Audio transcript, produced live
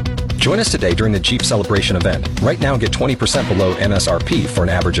Join us today during the Jeep Celebration event. Right now, get 20% below MSRP for an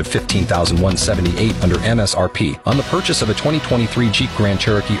average of $15,178 under MSRP on the purchase of a 2023 Jeep Grand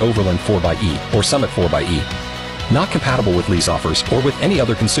Cherokee Overland 4xE or Summit 4xE. Not compatible with lease offers or with any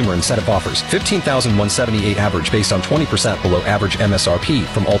other consumer incentive offers. $15,178 average based on 20% below average MSRP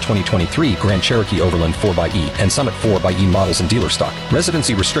from all 2023 Grand Cherokee Overland 4xE and Summit 4xE models in dealer stock.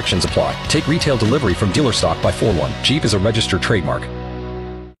 Residency restrictions apply. Take retail delivery from dealer stock by 4/1. Jeep is a registered trademark.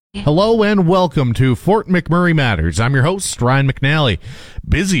 Hello and welcome to Fort McMurray Matters. I'm your host, Ryan McNally.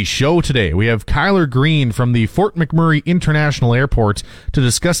 Busy show today. We have Cuyler Green from the Fort McMurray International Airport to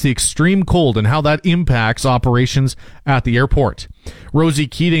discuss the extreme cold and how that impacts operations at the airport. Rosie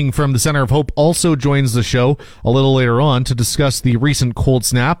Keating from the Center of Hope also joins the show a little later on to discuss the recent cold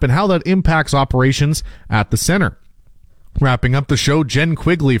snap and how that impacts operations at the center. Wrapping up the show, Jen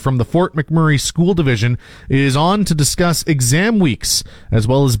Quigley from the Fort McMurray School Division is on to discuss exam weeks as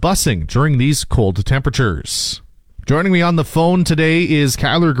well as busing during these cold temperatures. Joining me on the phone today is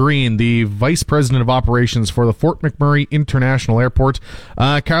Cuyler Green, the Vice President of Operations for the Fort McMurray International Airport.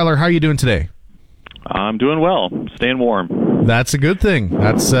 Cuyler, how are you doing today? I'm doing well. Staying warm. That's a good thing.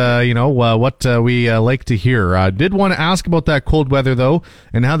 That's, what we like to hear. Did want to ask about that cold weather, though,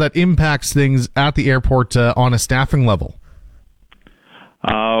 and how that impacts things at the airport on a staffing level.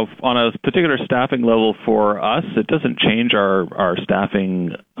 On a particular staffing level for us, it doesn't change our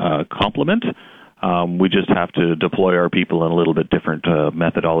staffing complement. We just have to deploy our people in a little bit different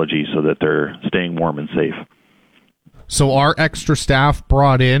methodology so that they're staying warm and safe. So are extra staff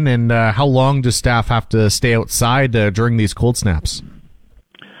brought in, and how long does staff have to stay outside during these cold snaps?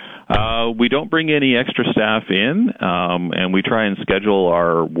 We don't bring any extra staff in, and we try and schedule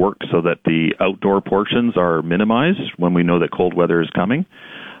our work so that the outdoor portions are minimized when we know that cold weather is coming.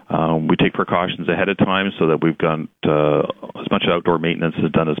 We take precautions ahead of time so that we've got as much outdoor maintenance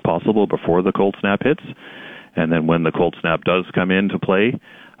is done as possible before the cold snap hits. And then when the cold snap does come into play,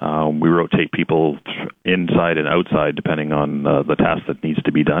 we rotate people inside and outside depending on the task that needs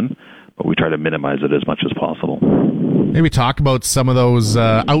to be done. But we try to minimize it as much as possible. Maybe talk about some of those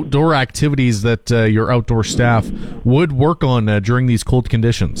outdoor activities that your outdoor staff would work on during these cold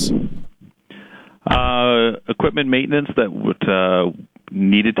conditions. Equipment maintenance that would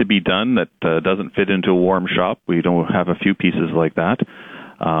needed to be done that doesn't fit into a warm shop. We don't have a few pieces like that.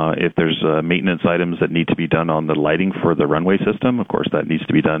 If there's maintenance items that need to be done on the lighting for the runway system, of course, that needs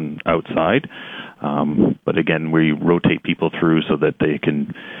to be done outside. But again, we rotate people through so that they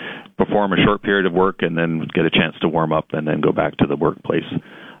can perform a short period of work and then get a chance to warm up and then go back to the workplace.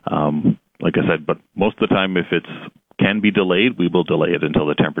 Like I said, but most of the time, if it can be delayed, we will delay it until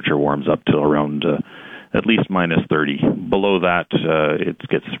the temperature warms up to around at least minus 30. Below that, it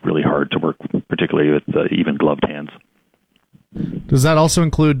gets really hard to work, particularly with even gloved hands. Does that also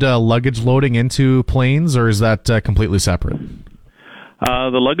include luggage loading into planes, or is that completely separate?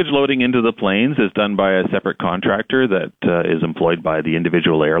 The luggage loading into the planes is done by a separate contractor that is employed by the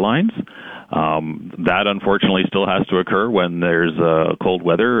individual airlines. That, unfortunately, still has to occur when there's cold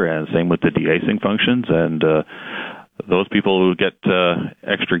weather, and same with the de-icing functions. And those people who get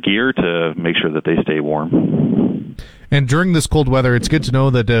extra gear to make sure that they stay warm. And during this cold weather, it's good to know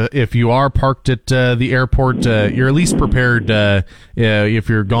that if you are parked at the airport, you're at least prepared if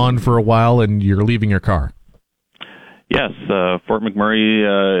you're gone for a while and you're leaving your car. Yes, Fort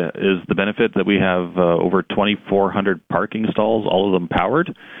McMurray is the benefit that we have over 2,400 parking stalls, all of them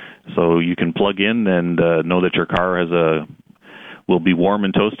powered. So you can plug in and know that your car will be warm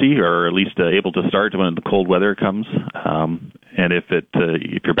and toasty, or at least able to start when the cold weather comes. And if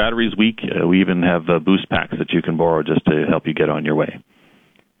your battery's weak, we even have boost packs that you can borrow just to help you get on your way.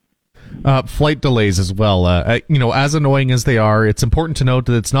 Flight delays as well. As annoying as they are, it's important to note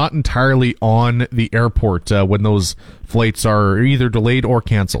that it's not entirely on the airport when those flights are either delayed or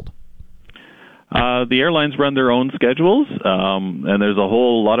canceled. The airlines run their own schedules, and there's a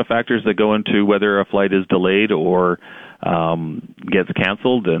whole lot of factors that go into whether a flight is delayed or gets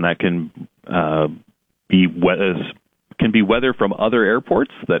canceled, and that can be weather from other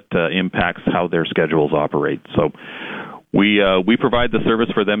airports that impacts how their schedules operate. So we provide the service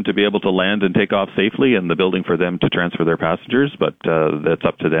for them to be able to land and take off safely, and the building for them to transfer their passengers, but that's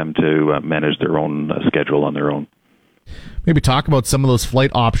up to them to manage their own schedule on their own. Maybe talk about some of those flight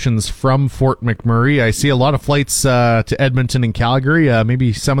options from Fort McMurray. I see a lot of flights to Edmonton and Calgary.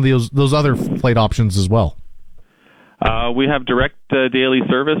 Maybe some of those other flight options as well. We have direct daily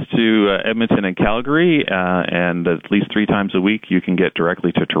service to Edmonton and Calgary, and at least 3 times a week you can get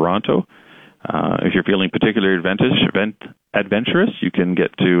directly to Toronto. If you're feeling particularly adventurous, you can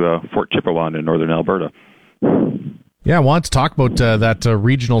get to Fort Chipewyan in northern Alberta. Yeah, I want to talk about that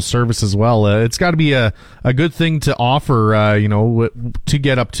regional service as well. It's got to be a good thing to offer, to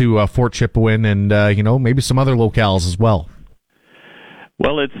get up to Fort Chipewyan and, maybe some other locales as well.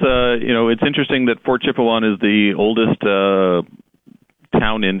 Well, it's interesting that Fort Chipewyan is the oldest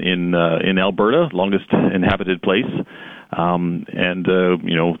town in Alberta, longest inhabited place.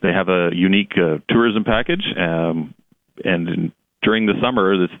 They have a unique tourism package, during the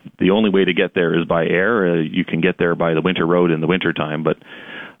summer, the only way to get there is by air. You can get there by the winter road in the wintertime, but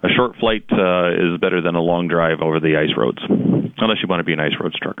a short flight is better than a long drive over the ice roads, unless you want to be an ice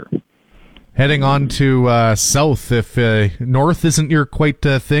roads trucker. Heading on to south, if north isn't your quite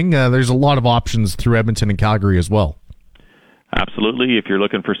thing, there's a lot of options through Edmonton and Calgary as well. Absolutely. If you're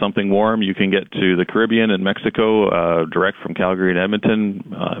looking for something warm, you can get to the Caribbean and Mexico direct from Calgary and Edmonton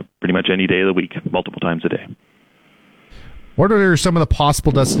pretty much any day of the week, multiple times a day. What are some of the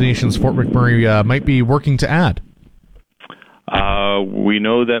possible destinations Fort McMurray might be working to add? We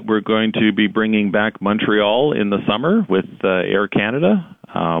know that we're going to be bringing back Montreal in the summer with Air Canada,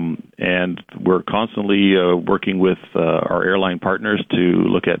 and we're constantly working with our airline partners to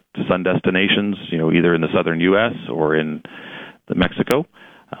look at sun destinations, either in the southern U.S. or in Mexico.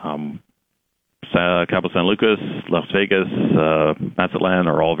 Cabo San Lucas, Las Vegas, Mazatlan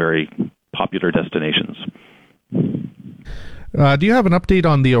are all very popular destinations. Do you have an update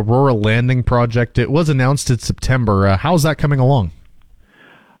on the Aurora Landing project? It was announced in September. How's that coming along?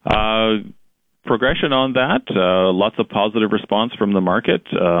 Progression on that. Lots of positive response from the market.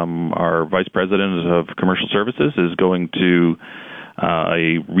 Our Vice President of Commercial Services is going to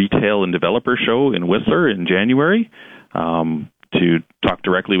a retail and developer show in Whistler in January to talk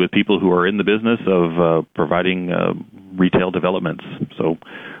directly with people who are in the business of providing retail developments. So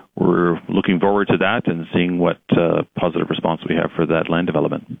we're looking forward to that and seeing what positive response we have for that land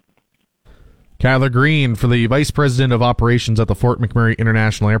development. Cuyler Green, for the Vice President of Operations at the Fort McMurray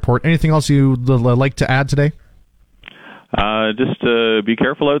International Airport. Anything else you'd like to add today? Just be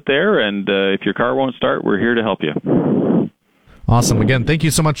careful out there, and if your car won't start, we're here to help you. Awesome. Again, thank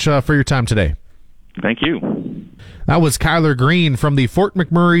you so much for your time today. Thank you. That was Cuyler Green from the Fort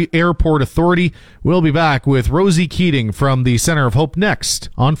McMurray Airport Authority. We'll be back with Rosie Keating from the Center of Hope next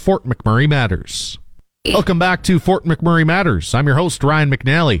on Fort McMurray Matters. Welcome back to Fort McMurray Matters. I'm your host, Ryan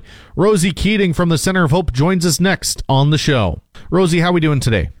McNally. Rosie Keating from the Center of Hope joins us next on the show. Rosie, how are we doing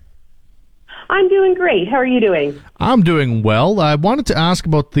today? I'm doing great. How are you doing? I'm doing well. I wanted to ask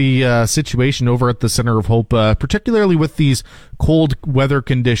about the situation over at the Center of Hope, particularly with these cold weather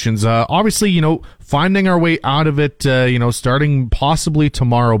conditions. Obviously, finding our way out of it, starting possibly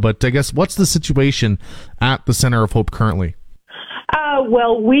tomorrow. But I guess, what's the situation at the Center of Hope currently?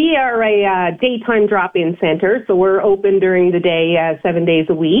 Well, we are a daytime drop-in center, so we're open during the day 7 days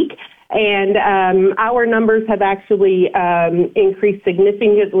a week. And our numbers have actually increased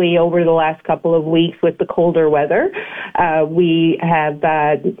significantly over the last couple of weeks with the colder weather. We have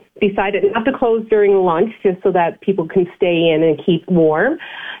decided not to close during lunch just so that people can stay in and keep warm.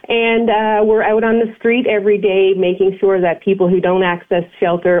 And we're out on the street every day making sure that people who don't access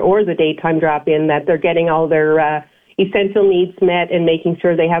shelter or the daytime drop-in, that they're getting all their essential needs met and making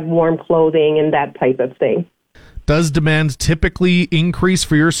sure they have warm clothing and that type of thing. Does demand typically increase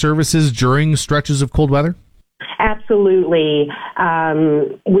for your services during stretches of cold weather? Absolutely.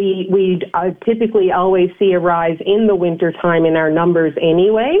 We typically always see a rise in the wintertime in our numbers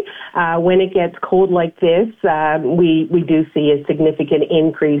anyway. When it gets cold like this, we do see a significant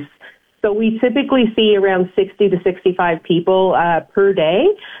increase. So we typically see around 60 to 65 people per day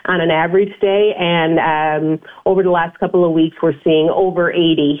on an average day, and over the last couple of weeks we're seeing over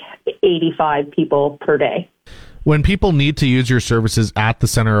 85 people per day. When people need to use your services at the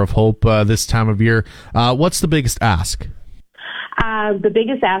Center of Hope this time of year, what's the biggest ask? The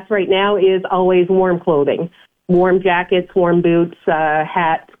biggest ask right now is always warm clothing, warm jackets, warm boots,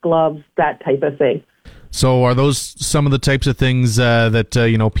 hats, gloves, that type of thing. So are those some of the types of things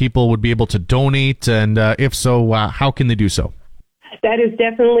that people would be able to donate? And if so, how can they do so? That is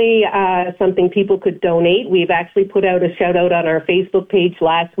definitely something people could donate. We've actually put out a shout out on our Facebook page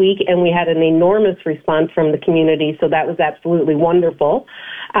last week, and we had an enormous response from the community, so that was absolutely wonderful.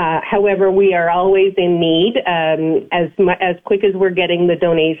 However, we are always in need. As quick as we're getting the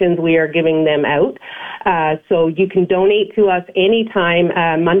donations, we are giving them out. So you can donate to us anytime,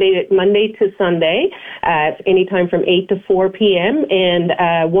 Monday to Sunday, anytime from 8 to 4 p.m., and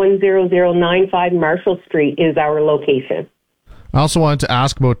 10095 Marshall Street is our location. I also wanted to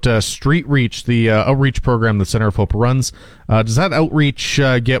ask about Street Reach, the outreach program the Center of Hope runs. Does that outreach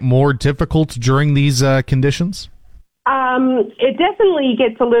get more difficult during these conditions? It definitely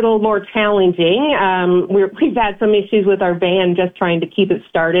gets a little more challenging. We've had some issues with our van just trying to keep it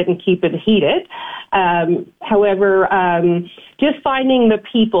started and keep it heated. However, just finding the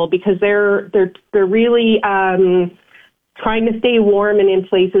people, because they're really trying to stay warm and in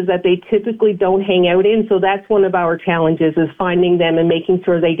places that they typically don't hang out in. So that's one of our challenges, is finding them and making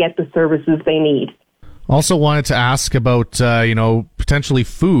sure they get the services they need. Also wanted to ask about, potentially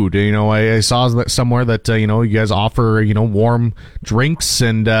food. I saw that somewhere that, you guys offer, warm drinks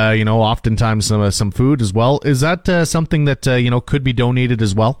and, oftentimes some food as well. Is that something that, could be donated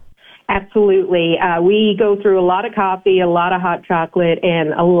as well? Absolutely. We go through a lot of coffee, a lot of hot chocolate,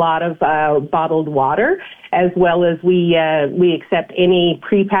 and a lot of bottled water, as well as we accept any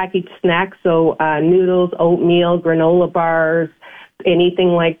prepackaged snacks, so noodles, oatmeal, granola bars, anything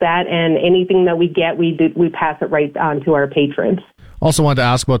like that, and anything that we get, we pass it right on to our patrons. Also wanted to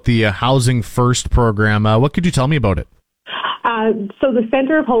ask about the Housing First program. What could you tell me about it? So the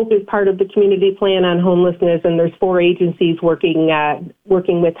Center of Hope is part of the Community Plan on Homelessness, and there's 4 agencies working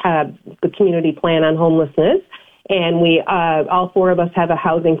with the Community Plan on Homelessness. And we, all 4 of us, have a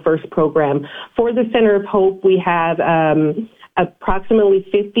Housing First program. For the Center of Hope, we have approximately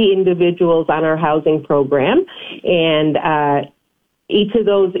 50 individuals on our housing program, and each of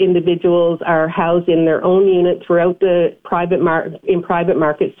those individuals are housed in their own unit throughout the private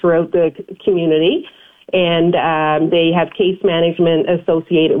markets throughout the community. And they have case management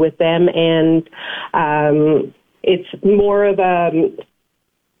associated with them, and it's more of a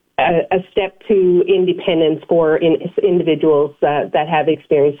step to independence for individuals that have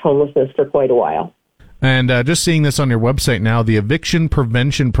experienced homelessness for quite a while. And just seeing this on your website now, the Eviction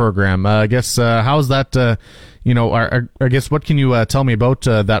Prevention Program, I guess, how's that, I guess, what can you tell me about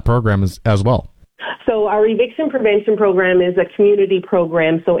that program as well? So our Eviction Prevention Program is a community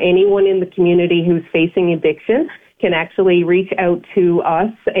program, so anyone in the community who's facing eviction can actually reach out to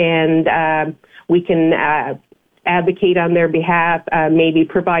us, and we can advocate on their behalf, maybe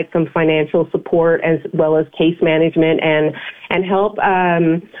provide some financial support as well as case management, and help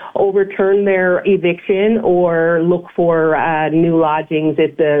overturn their eviction or look for new lodgings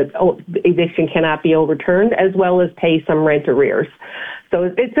if the eviction cannot be overturned, as well as pay some rent arrears. So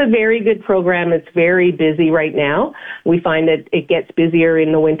it's a very good program. It's very busy right now. We find that it gets busier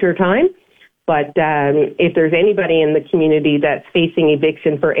in the winter time. But if there's anybody in the community that's facing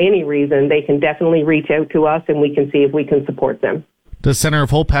eviction for any reason, they can definitely reach out to us, and we can see if we can support them. Does Center of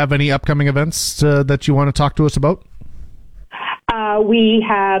Hope have any upcoming events that you want to talk to us about? We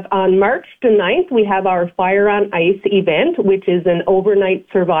have, on March the 9th, we have our Fire on Ice event, which is an overnight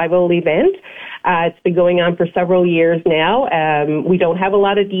survival event. It's been going on for several years now. We don't have a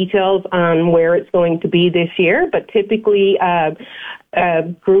lot of details on where it's going to be this year, but typically a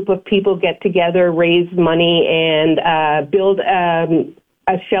group of people get together, raise money, and build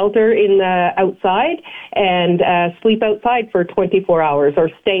a shelter in the outside and sleep outside for 24 hours or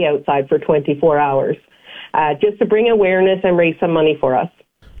stay outside for 24 hours. Just to bring awareness and raise some money for us.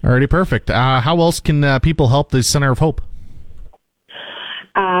 Alrighty, perfect. How else can people help the Center of Hope?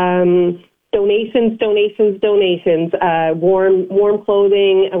 Donations. Warm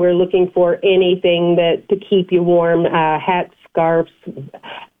clothing. We're looking for anything to keep you warm. Hats, scarves.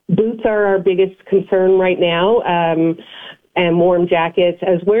 Boots are our biggest concern right now, and warm jackets,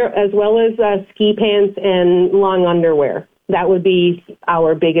 as well as ski pants and long underwear. That would be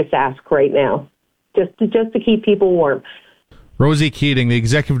our biggest ask right now. Just to keep people warm. Rosie Keating, the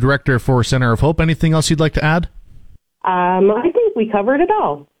Executive Director for Center of Hope. Anything else you'd like to add? I think we covered it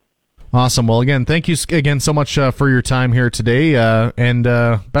all. Awesome. Well, again, thank you again so much for your time here today, and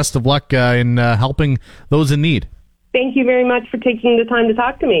best of luck in helping those in need. Thank you very much for taking the time to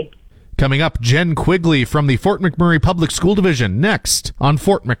talk to me. Coming up, Jen Quigley from the Fort McMurray Public School Division, next on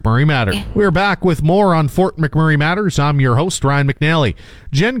Fort McMurray Matters. We're back with more on Fort McMurray Matters. I'm your host, Ryan McNally.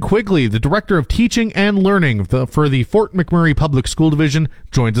 Jen Quigley, the Director of Teaching and Learning for the Fort McMurray Public School Division,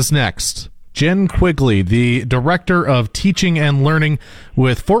 joins us next. Jen Quigley, the Director of Teaching and Learning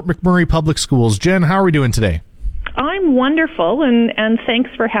with Fort McMurray Public Schools. Jen, how are we doing today? I'm wonderful, and thanks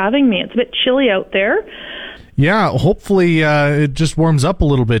for having me. It's a bit chilly out there. Yeah, hopefully it just warms up a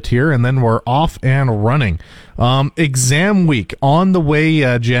little bit here, and then we're off and running. Exam week on the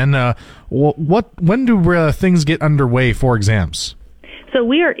way, Jen. When do things get underway for exams? So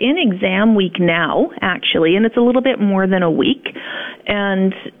we are in exam week now, actually, and it's a little bit more than a week.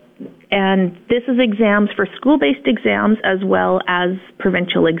 And this is exams for school-based exams as well as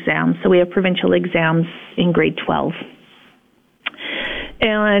provincial exams. So we have provincial exams in grade 12.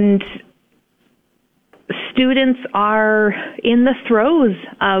 And students are in the throes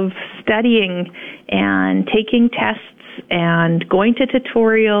of studying and taking tests and going to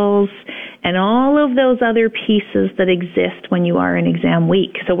tutorials and all of those other pieces that exist when you are in exam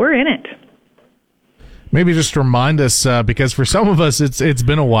week. So we're in it. Maybe just remind us, because for some of us it's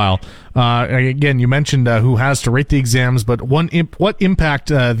been a while. Again, you mentioned who has to rate the exams, but what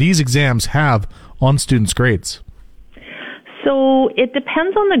impact these exams have on students' grades? So it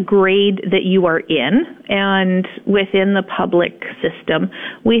depends on the grade that you are in, and within the public system,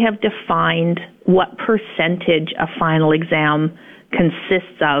 we have defined what percentage a final exam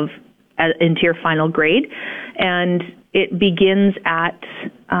consists of into your final grade, and it begins at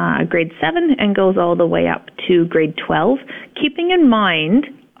grade 7 and goes all the way up to grade 12. Keeping in mind,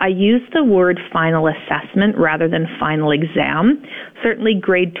 I use the word final assessment rather than final exam. Certainly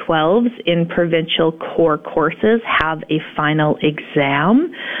grade 12s in provincial core courses have a final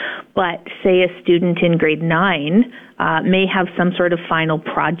exam, but say a student in grade 9 may have some sort of final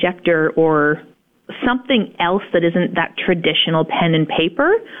project or something else that isn't that traditional pen and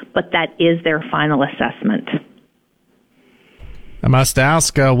paper, but that is their final assessment. I must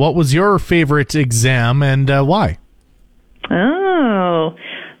ask, what was your favorite exam and why? Oh,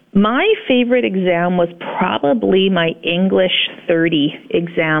 my favorite exam was probably my English 30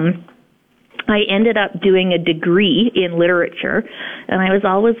 exam. I ended up doing a degree in literature, and I was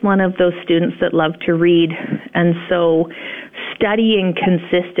always one of those students that loved to read. And so studying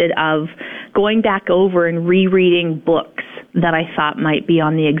consisted of going back over and rereading books that I thought might be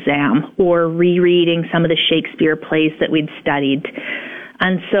on the exam, or rereading some of the Shakespeare plays that we'd studied.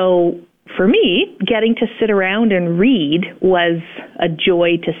 And so for me, getting to sit around and read was a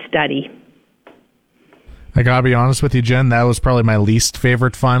joy to study. I gotta be honest with you, Jen, that was probably my least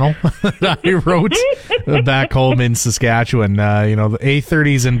favorite final that I wrote back home in Saskatchewan. The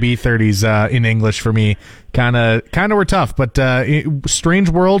A30s and B30s in English for me kind of were tough, but strange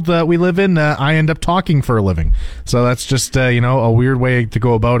world that we live in, I end up talking for a living. So that's just, a weird way to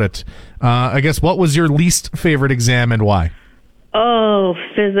go about it. I guess, what was your least favorite exam and why? Oh,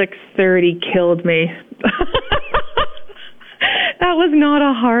 Physics 30 killed me. That was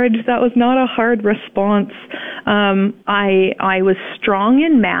not a hard response. I was strong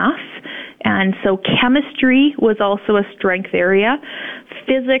in math, and so chemistry was also a strength area.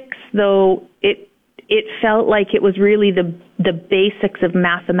 Physics, though, it felt like it was really the basics of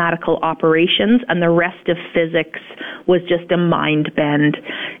mathematical operations, and the rest of physics was just a mind bend.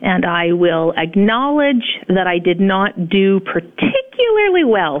 And I will acknowledge that I did not do particularly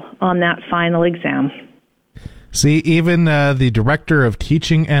well on that final exam. See, even the Director of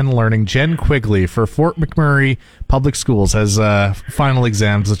Teaching and Learning, Jen Quigley, for Fort McMurray Public Schools, has final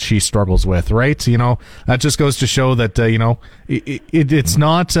exams that she struggles with, right? That just goes to show that, it's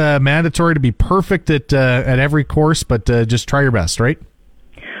not mandatory to be perfect at every course, but just try your best, right?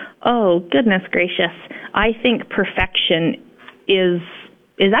 Oh, goodness gracious. I think perfection is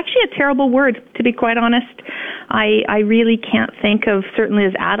actually a terrible word, to be quite honest. I really can't think of, certainly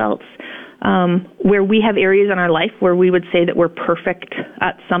as adults, where we have areas in our life where we would say that we're perfect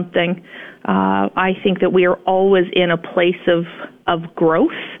at something. I think that we are always in a place of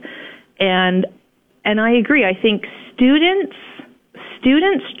growth, and I agree. I think students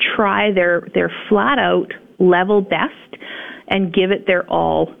try their flat out level best and give it their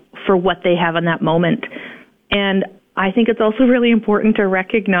all for what they have in that moment. And I think it's also really important to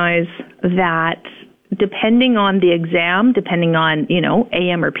recognize that depending on the exam, depending on,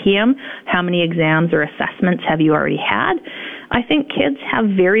 AM or PM, how many exams or assessments have you already had, I think kids have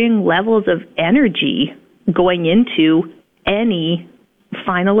varying levels of energy going into any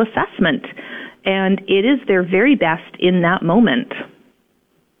final assessment. And it is their very best in that moment.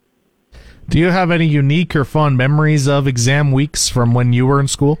 Do you have any unique or fun memories of exam weeks from when you were in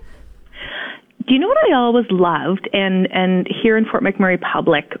school? Do you know what I always loved? And here in Fort McMurray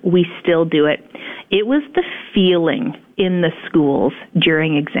Public, we still do it. It was the feeling in the schools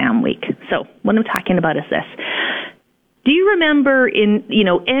during exam week. So what I'm talking about is this. Do you remember in,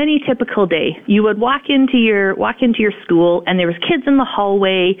 any typical day, you would walk into your school and there was kids in the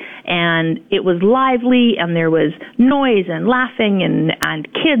hallway and it was lively and there was noise and laughing and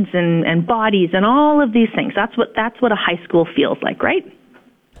kids and bodies and all of these things. That's what a high school feels like, right?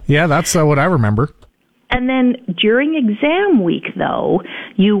 Yeah, that's what I remember. And then during exam week, though,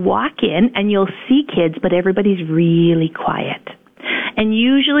 you walk in and you'll see kids, but everybody's really quiet. And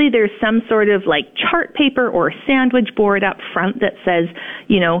usually there's some sort of chart paper or sandwich board up front that says,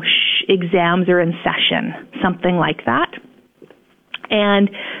 exams are in session, something like that. And,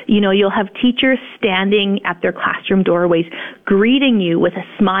 you'll have teachers standing at their classroom doorways greeting you with a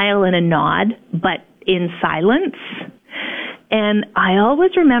smile and a nod, but in silence. And I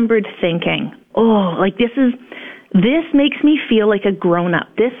always remembered thinking, this is this makes me feel like a grown-up.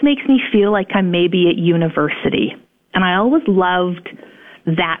 This makes me feel like I'm maybe at university. And I always loved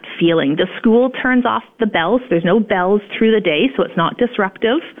that feeling. The school turns off the bells. There's no bells through the day, so it's not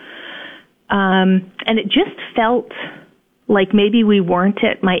disruptive. And it just felt like maybe we weren't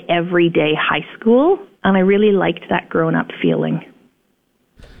at my everyday high school, and I really liked that grown-up feeling.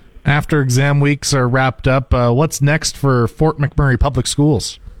 After exam weeks are wrapped up, what's next for Fort McMurray Public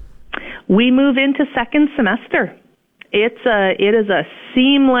Schools? We move into second semester. It is a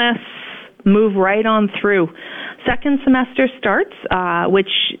seamless move right on through. Second semester starts, which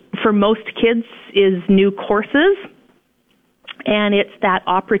for most kids is new courses, and it's that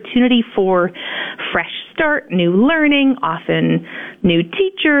opportunity for fresh start, new learning, often new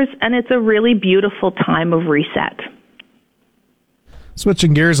teachers, and it's a really beautiful time of reset.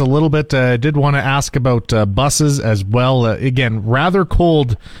 Switching gears a little bit, I did want to ask about buses as well. Again, rather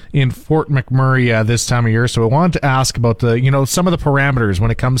cold in Fort McMurray this time of year, so I wanted to ask about some of the parameters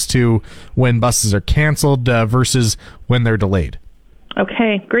when it comes to when buses are canceled versus when they're delayed.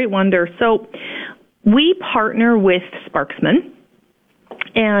 Okay, great wonder. So we partner with Sparksman,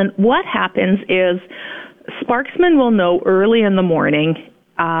 and what happens is Sparksman will know early in the morning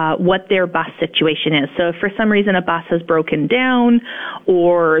what their bus situation is. So if for some reason a bus has broken down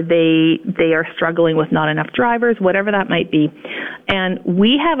or they are struggling with not enough drivers, whatever that might be. And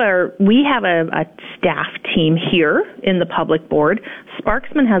we have a staff team here in the public board.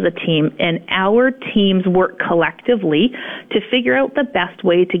 Sparksman has a team, and our teams work collectively to figure out the best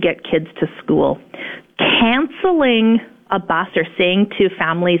way to get kids to school. Canceling a bus or saying to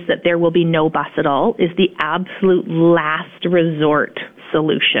families that there will be no bus at all is the absolute last resort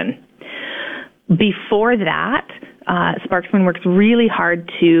solution. Before that, Sparksman works really hard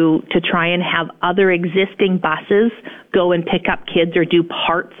to try and have other existing buses go and pick up kids or do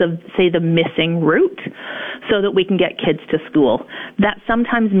parts of, say, the missing route so that we can get kids to school. That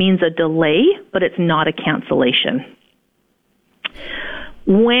sometimes means a delay, but it's not a cancellation.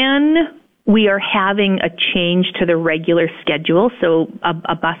 When we are having a change to the regular schedule, so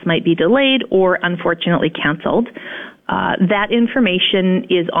a bus might be delayed or unfortunately canceled, that information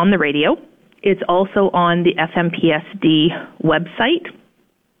is on the radio. It's also on the FMPSD website.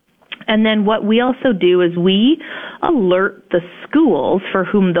 And then what we also do is we alert the schools for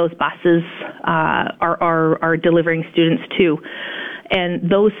whom those buses are delivering students to. And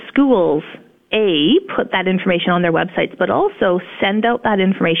those schools, put that information on their websites, but also send out that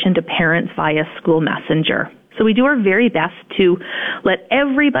information to parents via school messenger. So we do our very best to let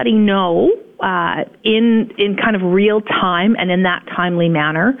everybody know in kind of real time and in that timely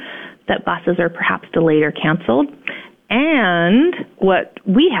manner that buses are perhaps delayed or canceled. And what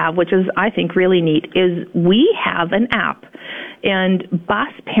we have, which is I think really neat, is we have an app. And bus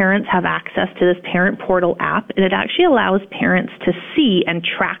parents have access to this parent portal app, and it actually allows parents to see and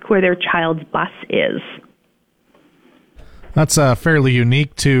track where their child's bus is. That's fairly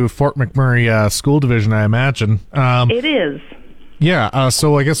unique to Fort McMurray School Division, I imagine. It is. Yeah,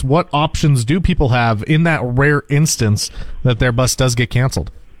 so I guess what options do people have in that rare instance that their bus does get canceled?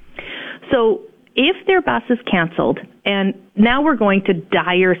 So if their bus is canceled, and now we're going to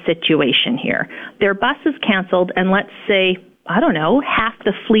dire situation here. Their bus is canceled, and let's say, I don't know, half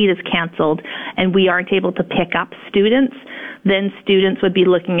the fleet is canceled, and we aren't able to pick up students, then students would be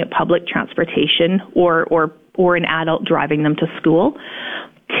looking at public transportation or an adult driving them to school.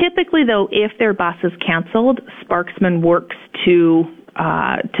 Typically, though, if their bus is canceled, Sparksman works to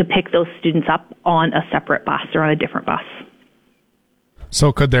pick those students up on a separate bus or on a different bus.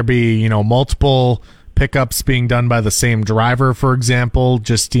 So could there be, multiple pickups being done by the same driver, for example,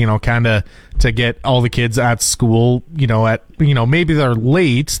 just, kind of to get all the kids at school, maybe they're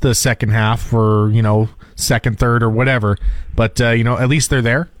late the second half for, second, third, or whatever, but, at least they're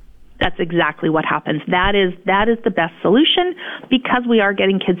there? That's exactly what happens. That is the best solution because we are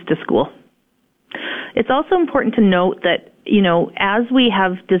getting kids to school. It's also important to note that, as we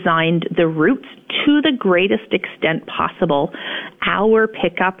have designed the routes to the greatest extent possible, our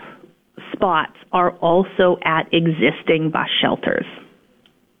pickup spots are also at existing bus shelters.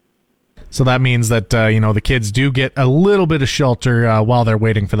 So that means that, the kids do get a little bit of shelter while they're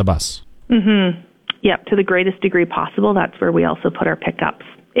waiting for the bus. Mm-hmm. Yep, to the greatest degree possible. That's where we also put our pickups.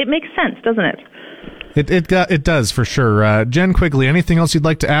 It makes sense, doesn't it? It does, for sure. Jen Quigley, anything else you'd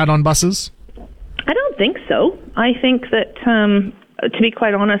like to add on buses? I don't think so. I think that, to be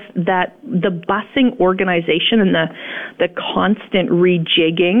quite honest, that the busing organization and the constant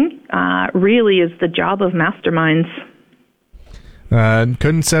rejigging really is the job of masterminds.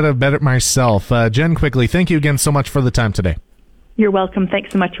 Couldn't said it better myself. Jen Quigley, thank you again so much for the time today. You're welcome.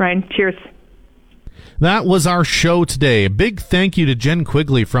 Thanks so much, Ryan. Cheers. That was our show today. A big thank you to Jen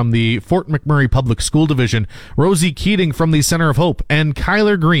Quigley from the Fort McMurray Public School Division, Rosie Keating from the Center of Hope, and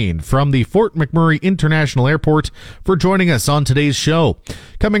Cuyler Green from the Fort McMurray International Airport for joining us on today's show.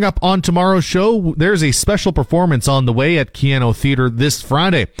 Coming up on tomorrow's show, there's a special performance on the way at Keyano Theatre this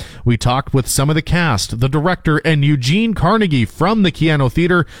Friday. We talked with some of the cast, the director, and Eugene Carnegie from the Keyano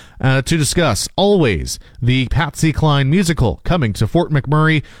Theatre to discuss Always, the Patsy Cline musical, coming to Fort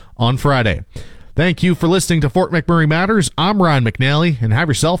McMurray on Friday. Thank you for listening to Fort McMurray Matters. I'm Ryan McNally, and have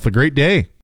yourself a great day.